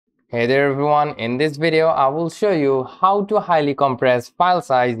Hey there everyone, in this video I will show you how to highly compress file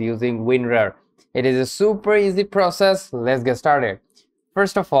size using WinRAR. It is a super easy process. Let's get started.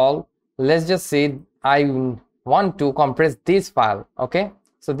 First of all, let's just say I want to compress this file. Okay,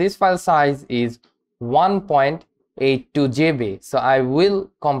 so this file size is 1.82 GB, so I will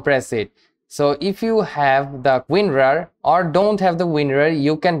compress it. So if you have the WinRAR or don't have the WinRAR,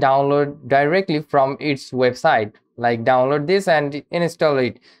 you can download directly from its website. Like download this and install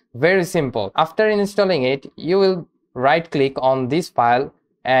it. Very simple. After installing it, you will right click on this file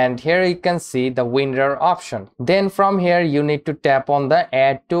and here you can see the WinRAR option. Then from here you need to tap on the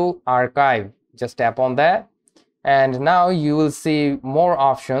add to archive. Just tap on that and now you will see more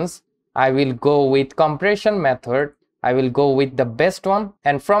options. I will go with compression method. I will go with the best one,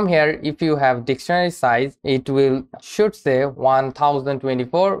 and from here if you have dictionary size, it will should say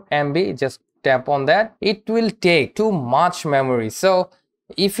 1024 MB. Just tap on that. It will take too much memory, so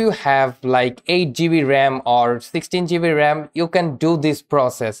if you have like 8 GB RAM or 16 GB RAM, you can do this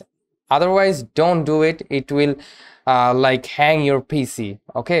process. Otherwise don't do it. It will like hang your PC,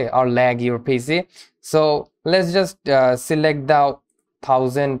 okay, or lag your PC. So let's just select the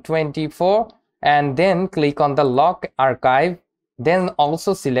 1024 and then click on the lock archive. Then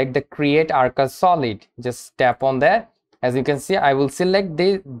also select the create archive solid. Just tap on that. As you can see, I will select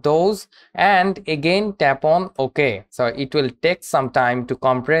those and again tap on OK. So it will take some time to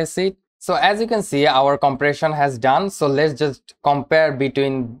compress it. So as you can see, our compression has done. So let's just compare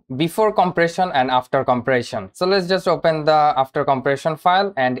between before compression and after compression. So let's just open the after compression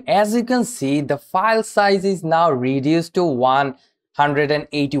file, and as you can see, the file size is now reduced to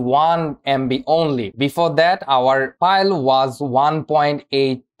 181 MB only. Before that, our file was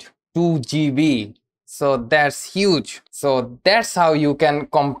 1.82 GB. So that's huge. So that's how you can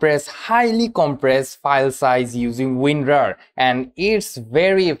compress, highly compress file size using WinRAR, and it's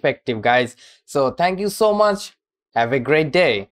very effective, guys. So thank you so much. Have a great day.